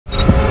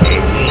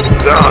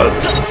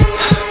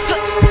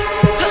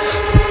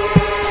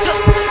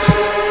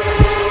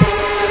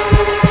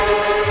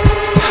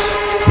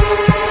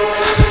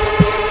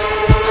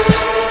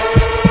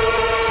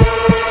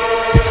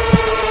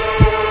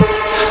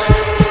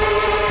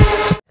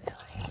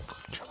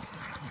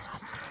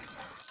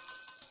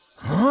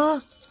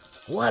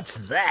What's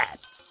that?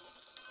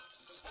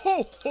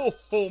 Ho, ho,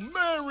 ho!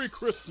 Merry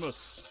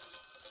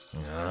Christmas!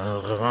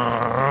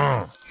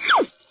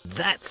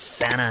 That's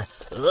Santa.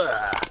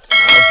 I'll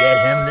get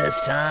him this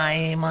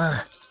time.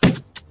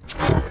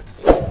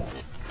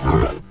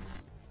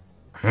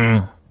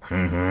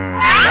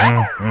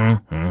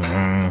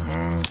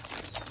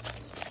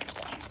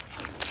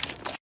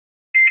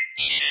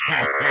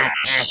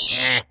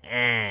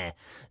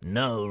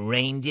 No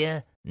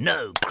reindeer,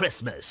 no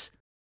Christmas.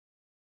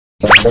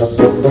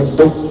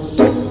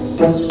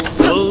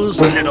 Those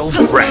little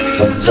brats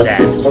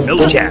stand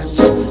no chance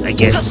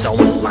against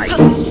someone like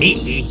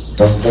me.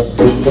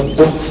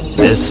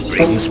 This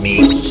brings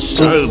me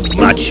so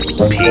much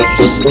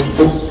peace.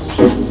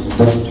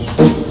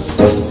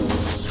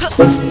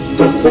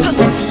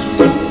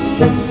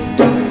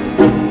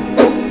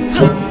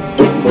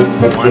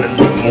 One of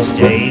these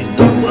days,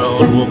 the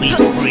world will be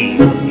free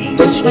of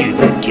these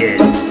stupid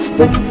kids.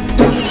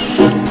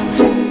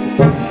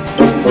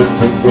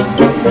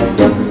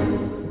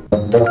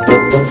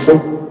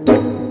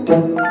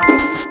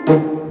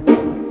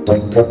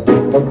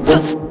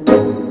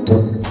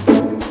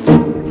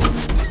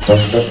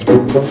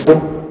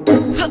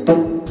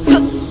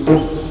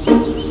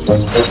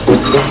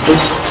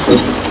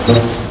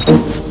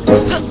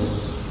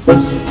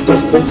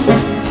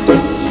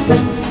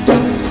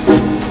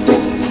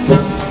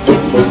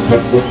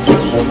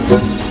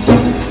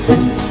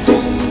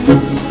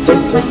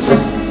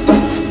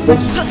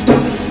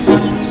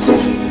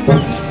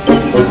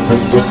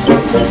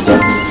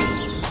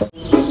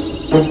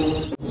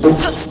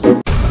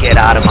 Get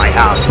out of my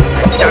house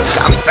and don't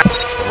come back.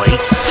 Wait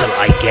till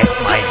I get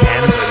my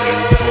hands on you,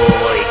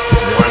 boy.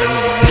 One of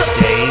these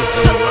days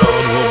the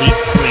world will be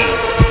free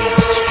of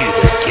these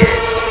stupid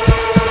kids.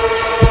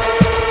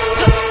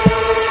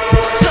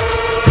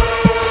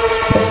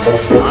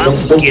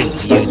 I'll give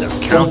you the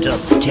count of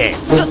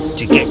 10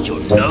 to get your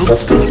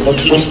no-good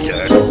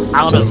keister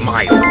out of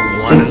my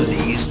room. One of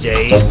these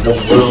days the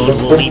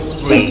world will be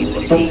free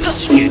of these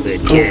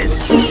stupid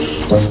kids.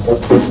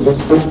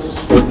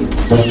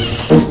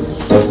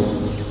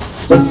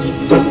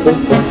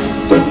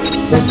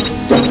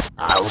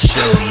 I'll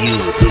show you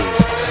who's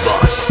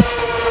boss.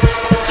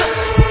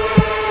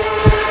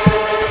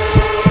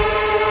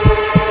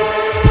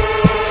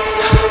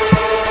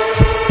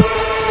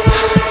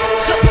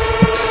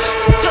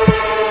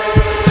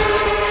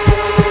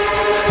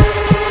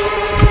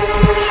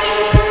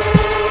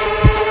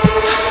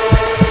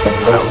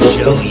 I'll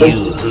show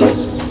you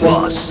who's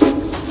boss.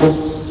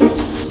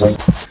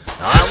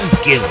 I'll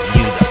give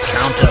you the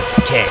count of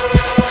 10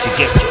 to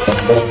get your...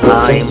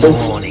 I'm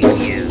warning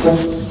you.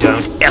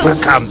 Don't ever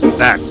come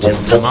back to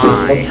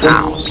my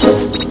house.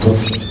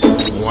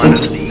 One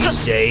of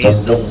these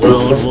days the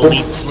world will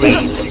be free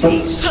of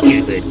these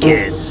stupid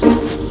kids.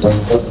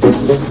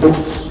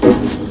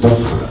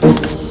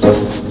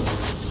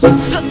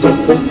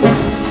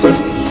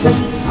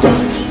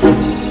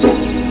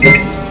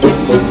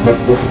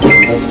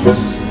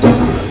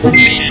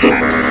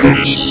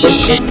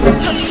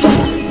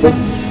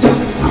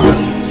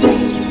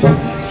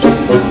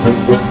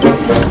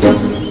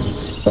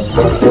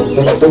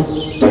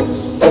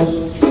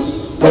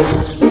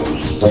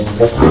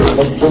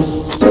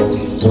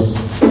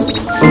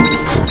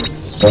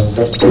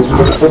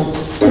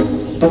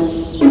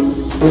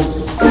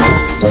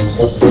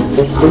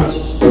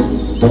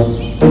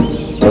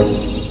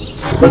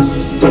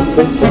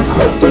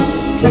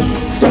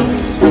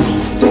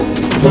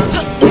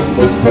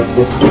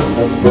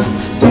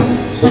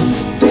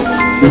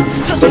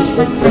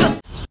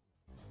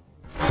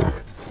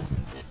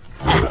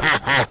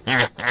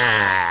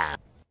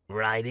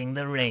 Riding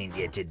the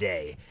reindeer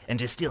today, and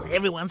to steal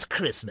everyone's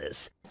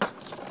Christmas.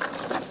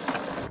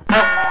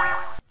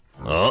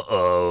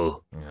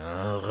 Uh-oh.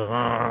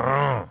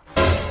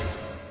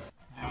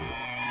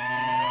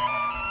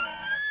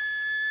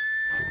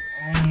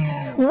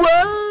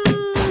 Whoa!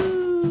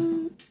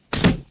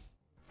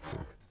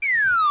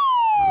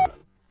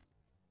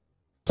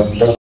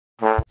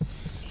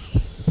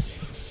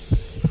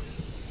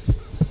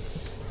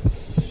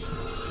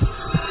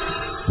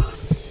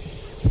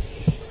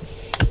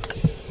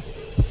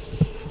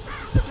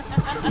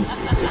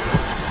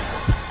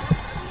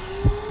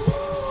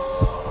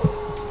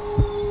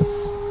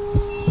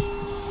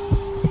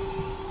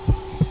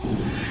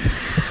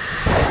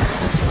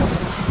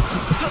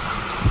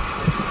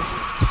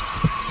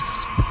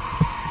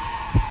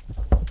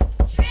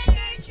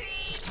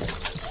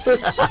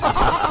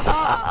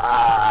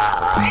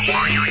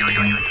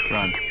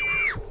 Run.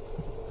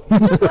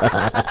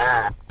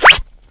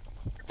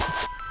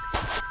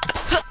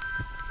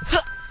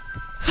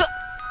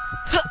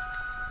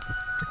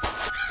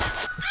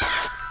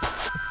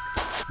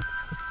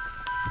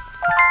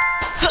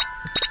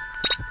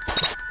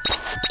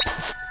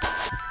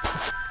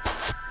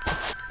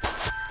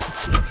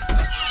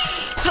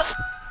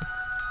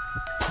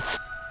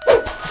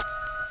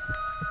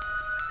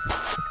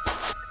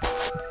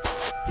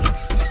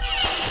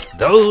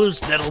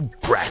 Those little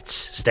brats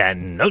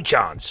stand no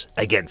chance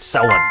against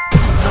someone.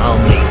 I'll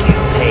make you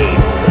pay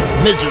for them.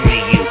 misery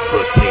you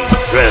put me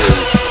through.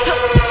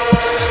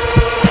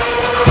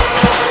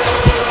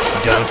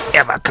 Don't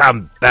ever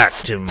come back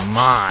to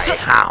my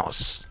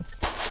house.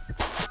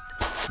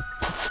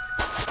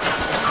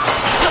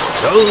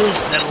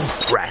 Those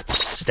little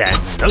brats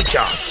stand no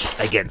chance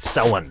against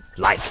someone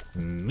like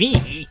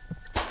me.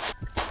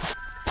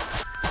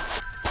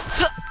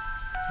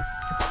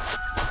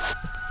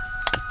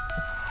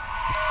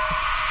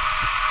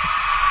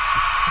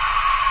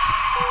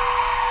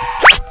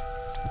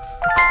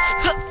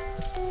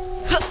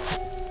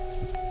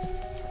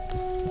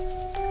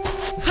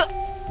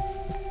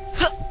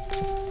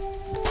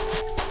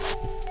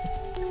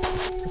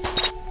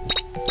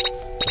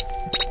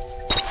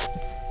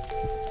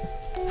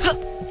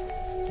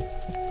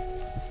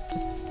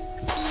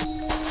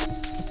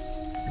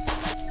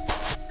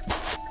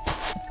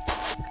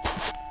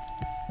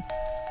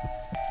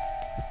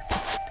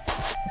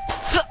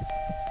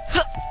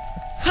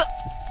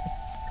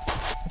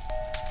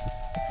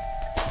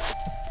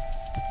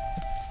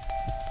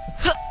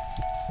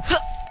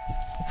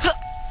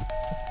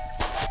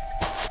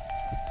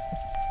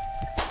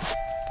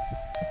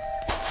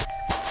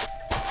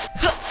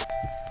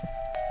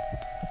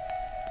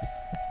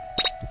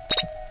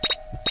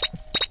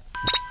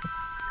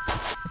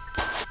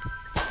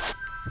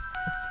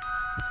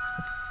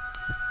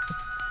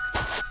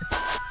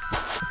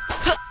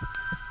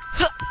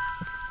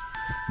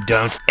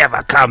 Don't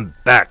ever come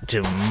back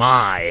to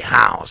my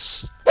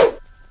house.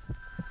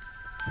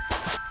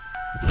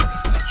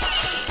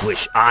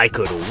 Wish I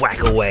could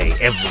whack away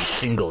every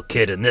single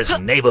kid in this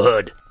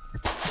neighborhood.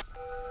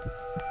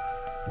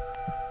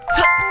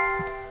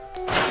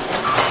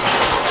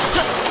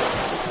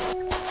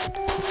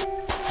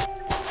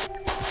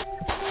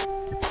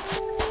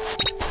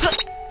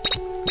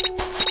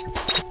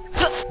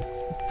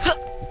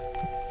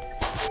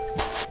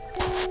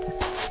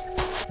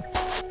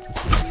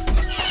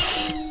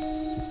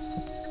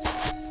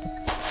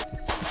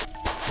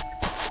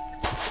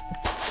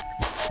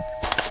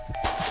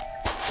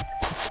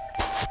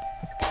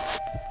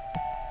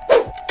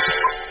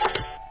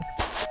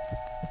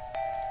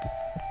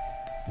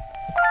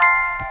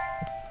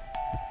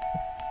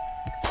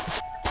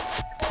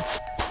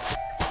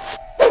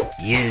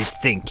 You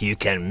think you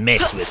can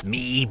mess with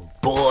me,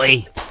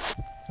 boy?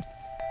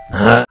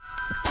 Huh?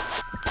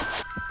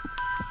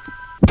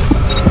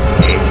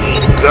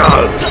 Let him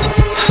go!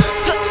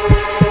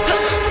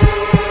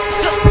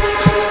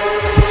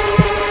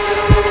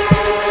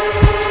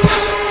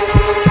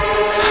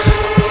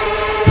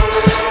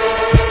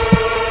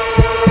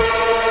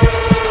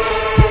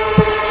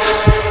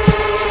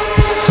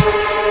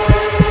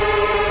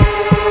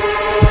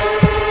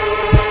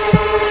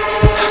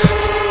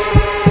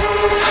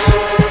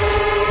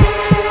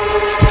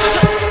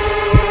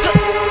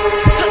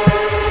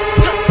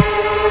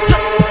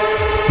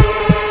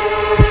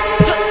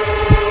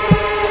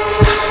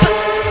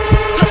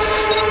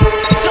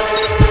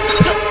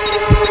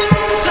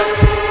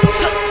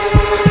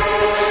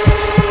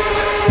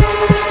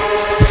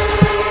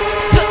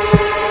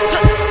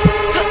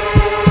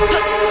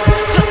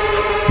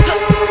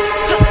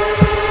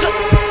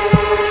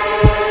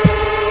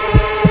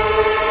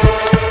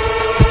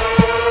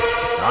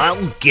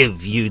 I'll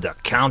give you the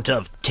count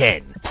of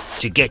 10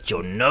 to get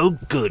your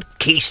no-good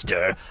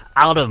keister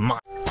out of my...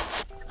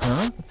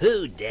 Huh?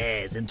 Who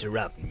dares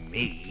interrupt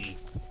me?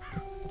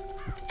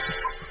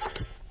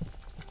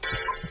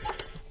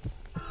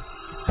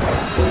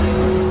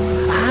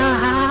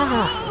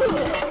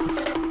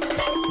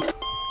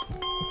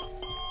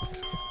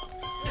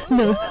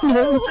 No,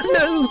 no,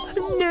 no!